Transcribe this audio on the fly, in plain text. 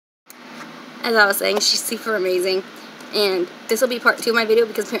as I was saying, she's super amazing. And this will be part 2 of my video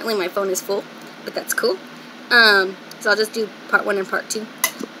because apparently my phone is full, but that's cool. So I'll just do part 1 and part 2.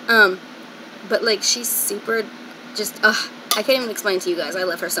 But like, she's super, just, I can't even explain to you guys. I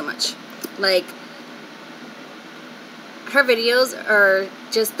love her so much. Like, her videos are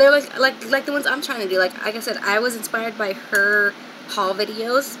just, they're like the ones I'm trying to do. Like I said, I was inspired by her haul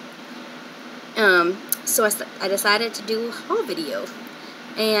videos. So I decided to do a haul video.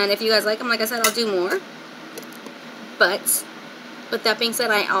 And if you guys like them, like I said, I'll do more. But with that being said,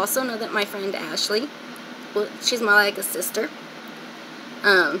 I also know that my friend Ashley, well, she's more like a sister.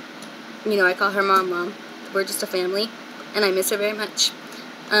 You know, I call her Mom. We're just a family, and I miss her very much.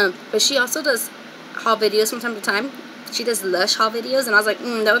 But she also does haul videos from time to time. She does Lush haul videos, and I was like,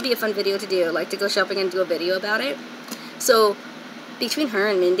 that would be a fun video to do, like to go shopping and do a video about it. So between her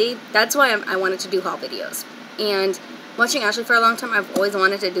and Mindy, that's why I wanted to do haul videos. And watching Ashley for a long time, I've always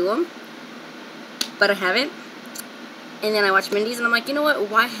wanted to do them, but I haven't. And then I watched Mindy's, and I'm like, you know what?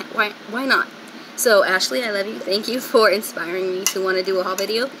 Why not? So Ashley, I love you. Thank you for inspiring me to want to do a haul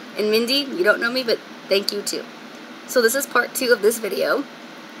video. And Mindy, you don't know me, but thank you too. So this is part 2 of this video,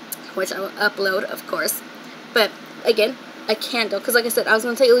 which I will upload, of course. But again, a candle, because like I said, I was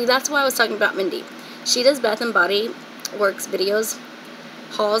going to tell you, that's why I was talking about Mindy. She does Bath & Body Works videos,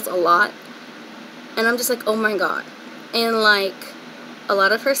 hauls a lot, and I'm just like, oh my god. And like, a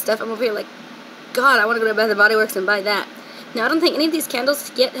lot of her stuff, I'm over here like, God, I want to go to Bath & Body Works and buy that. Now, I don't think any of these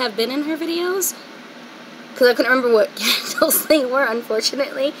candles yet have been in her videos, because I couldn't remember what candles they were,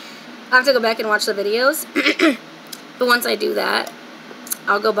 unfortunately. I have to go back and watch the videos. But once I do that,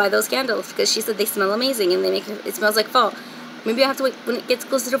 I'll go buy those candles, because she said they smell amazing, and it smells like fall. Maybe I have to wait when it gets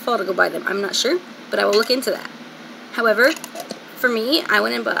closer to fall to go buy them. I'm not sure, but I will look into that. However, for me, I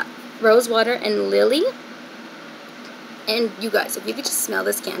went and bought Rose Water and Lily. And you guys, if you could just smell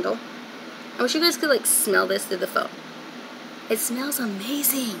this candle, I wish you guys could like smell this through the phone. It smells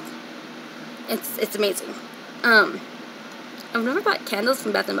amazing. It's amazing. I've never bought candles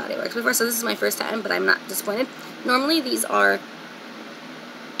from Bath & Body Works before, so this is my first time, but I'm not disappointed. Normally these are,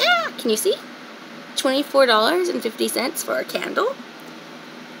 can you see? $24.50 for a candle.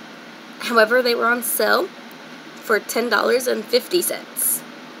 However, they were on sale for $10.50.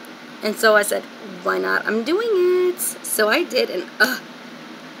 And so I said, why not? I'm doing it. So I did, and I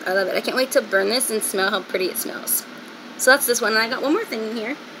love it. I can't wait to burn this and smell how pretty it smells. So that's this one, and I got one more thing in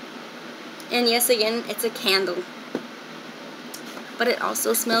here. And yes, again, it's a candle. But it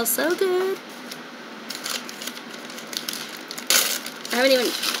also smells so good. I haven't even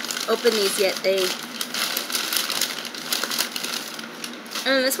opened these yet.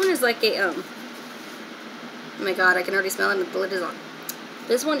 And this one is like a, oh my god, I can already smell it and the lid is on.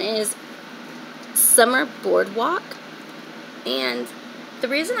 This one is Summer Boardwalk. And the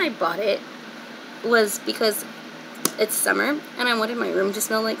reason I bought it was because it's summer, and I wanted my room to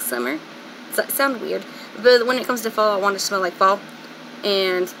smell like summer. It sounds weird, but when it comes to fall, I want it to smell like fall.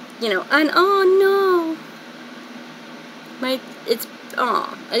 And, you know, and oh no! I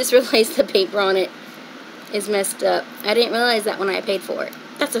just realized the paper on it is messed up. I didn't realize that when I paid for it.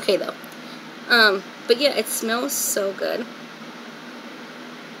 That's okay though. But yeah, it smells so good.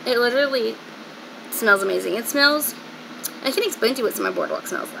 It literally smells amazing. It smells, I can explain to you what Summer Boardwalk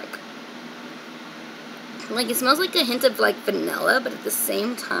smells like. Like, it smells like a hint of, like, vanilla, but at the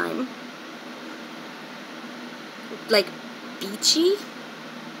same time, like, beachy.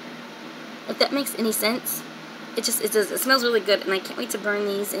 If that makes any sense. It does. It smells really good, and I can't wait to burn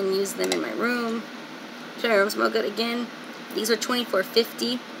these and use them in my room. Should my room smell good again? These are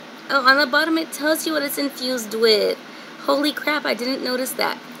 $24.50. Oh, on the bottom it tells you what it's infused with. Holy crap, I didn't notice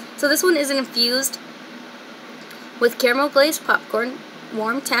that. So this one is infused with caramel glazed popcorn,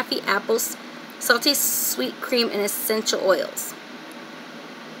 warm taffy apples, salty sweet cream, and essential oils.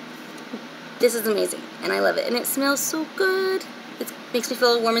 This is amazing, and I love it. And it smells so good. It makes me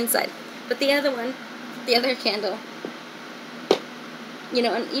feel warm inside. But the other one, the other candle, you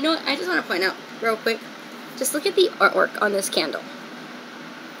know what, I just want to point out real quick, just look at the artwork on this candle.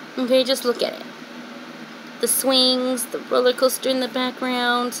 Okay, just look at it. The swings, the roller coaster in the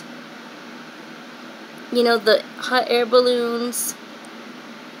background, you know, the hot air balloons,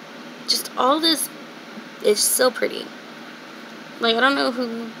 just all this is so pretty. Like, I don't know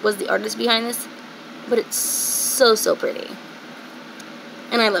who was the artist behind this, but it's so pretty.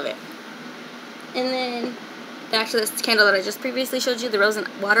 And I love it. And then, actually, this candle that I just previously showed you, the Rose and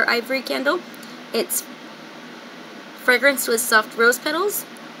Water Ivory candle. It's fragranced with soft rose petals,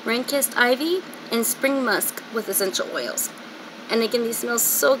 rain-kissed ivy, and spring musk with essential oils. And again, these smell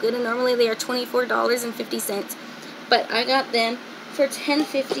so good, and normally they are $24.50. But I got them for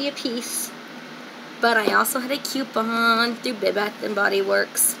 $10.50 a piece But I also had a coupon through Bath & Body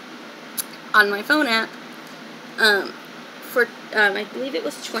Works on my phone app for, I believe it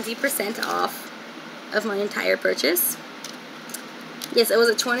was 20% off of my entire purchase. Yes, it was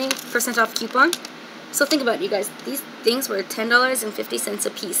a 20% off coupon. So think about it, you guys. These things were $10.50 a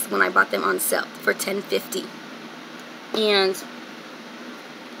piece when I bought them on sale for $10.50. And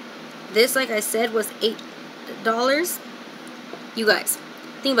this, like I said, was $8. You guys,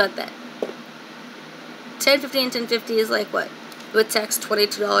 think about that. $10.50 and $10.50 is like what? With tax,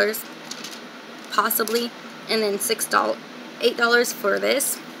 $22 possibly, and then $8 for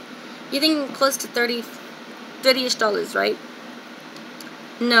this. You're thinking close to $30-ish, right?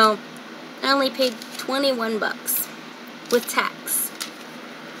 No, I only paid 21 bucks with tax.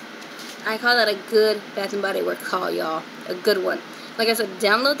 I call that a good Bath & Body Works haul, y'all. A good one. Like I said,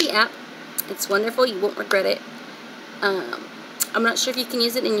 download the app. It's wonderful. You won't regret it. I'm not sure if you can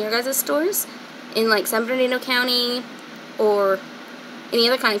use it in your guys' stores, in like San Bernardino County or any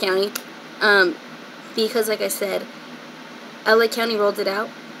other kind of county, because like I said, LA County rolled it out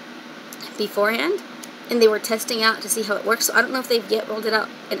beforehand, and they were testing out to see how it works. So I don't know if they've yet rolled it out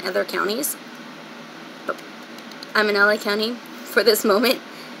in other counties, but I'm in LA County for this moment,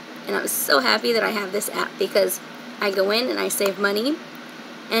 and I'm so happy that I have this app because I go in and I save money,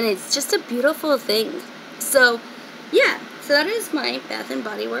 and it's just a beautiful thing. So yeah, so that is my Bath &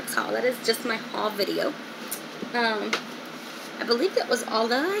 Body Works haul. That is just my haul video. I believe that was all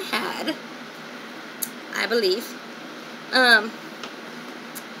that I had. I believe.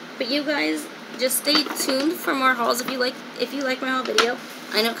 But you guys, just stay tuned for more hauls if you like my haul video.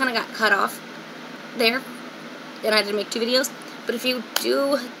 I know it kind of got cut off there, and I had to make 2 videos. But if you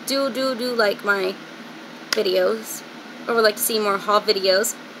do like my videos, or would like to see more haul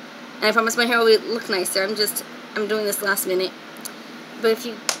videos, and I promise my hair will look nicer. I'm doing this last minute. But if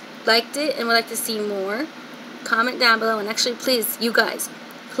you liked it and would like to see more, comment down below. And actually, please, you guys,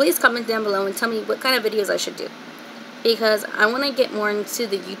 please comment down below and tell me what kind of videos I should do. Because I want to get more into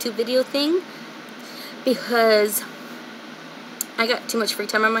the YouTube video thing. Because I got too much free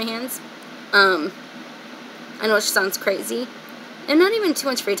time on my hands. I know it sounds crazy. And not even too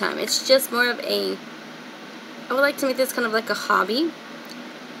much free time. It's just more of I would like to make this kind of like a hobby.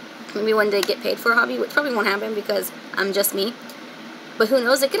 Maybe one day get paid for a hobby, which probably won't happen because I'm just me. But who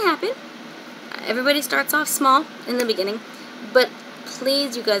knows, it could happen. Everybody starts off small in the beginning. But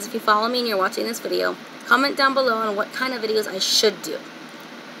please, you guys, if you follow me and you're watching this video, comment down below on what kind of videos I should do.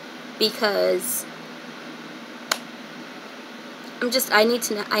 Because I need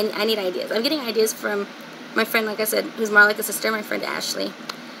to know, I need ideas. I'm getting ideas from my friend, like I said, who's more like a sister, my friend Ashley.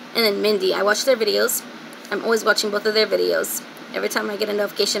 And then Mindy. I watch their videos. I'm always watching both of their videos. Every time I get a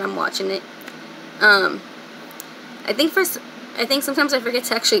notification, I'm watching it. I think sometimes I forget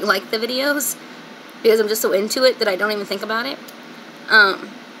to actually like the videos because I'm just so into it that I don't even think about it.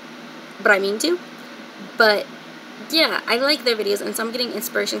 But I mean to. But yeah, I like their videos, and so I'm getting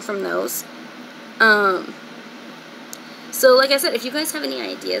inspiration from those. So like I said, if you guys have any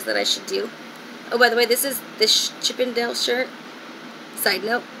ideas that I should do. Oh, by the way, this is this Chippendale shirt. Side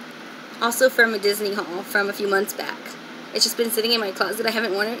note. Also from a Disney haul from a few months back. It's just been sitting in my closet. I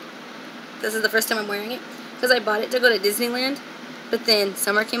haven't worn it. This is the first time I'm wearing it. Because I bought it to go to Disneyland. But then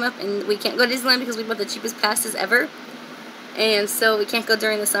summer came up and we can't go to Disneyland because we bought the cheapest passes ever. And so we can't go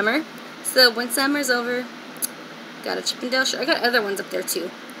during the summer. So when summer's over, got a Chippendale shirt. I got other ones up there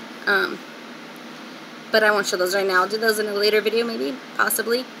too. But I won't show those right now. I'll do those in a later video maybe.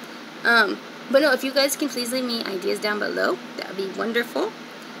 Possibly. But no, if you guys can please leave me ideas down below. That would be wonderful.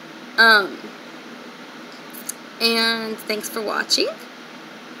 And thanks for watching.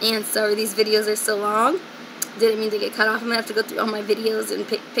 And sorry these videos are so long. Didn't mean to get cut off. I'm going to have to go through all my videos and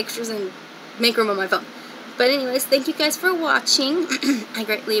pictures and make room on my phone. But anyways, thank you guys for watching. I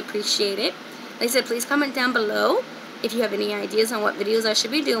greatly appreciate it. Like I said, please comment down below if you have any ideas on what videos I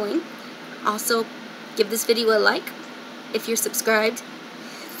should be doing. Also, give this video a like if you're subscribed.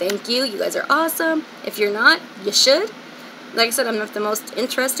 Thank you. You guys are awesome. If you're not, you should. Like I said, I'm not the most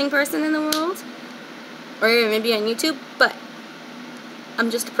interesting person in the world. Or maybe on YouTube, but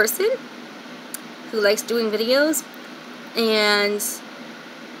I'm just a person who likes doing videos and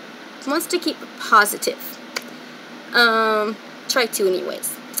wants to keep positive. Try to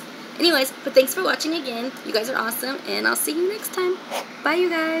anyways. But thanks for watching again. You guys are awesome, and I'll see you next time. Bye, you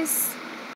guys.